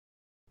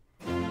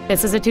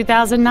This is a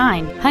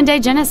 2009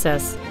 Hyundai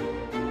Genesis.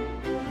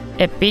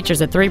 It features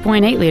a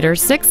 3.8-liter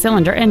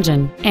six-cylinder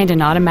engine and an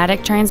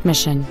automatic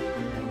transmission.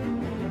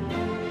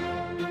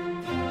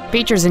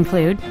 Features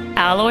include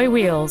alloy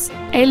wheels,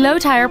 a low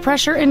tire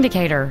pressure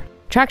indicator,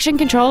 traction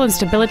control and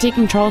stability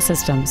control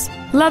systems,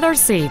 leather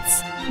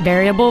seats,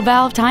 variable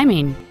valve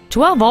timing,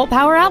 12-volt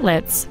power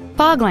outlets,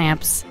 fog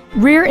lamps,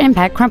 rear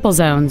impact crumple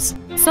zones,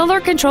 solar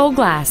control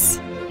glass,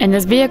 and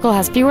this vehicle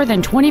has fewer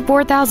than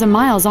 24,000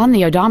 miles on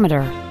the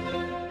odometer.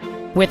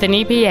 With an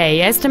EPA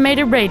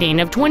estimated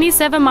rating of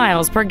 27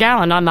 miles per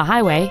gallon on the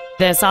highway,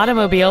 this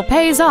automobile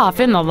pays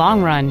off in the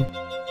long run.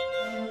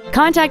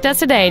 Contact us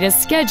today to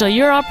schedule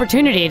your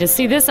opportunity to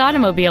see this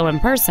automobile in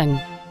person.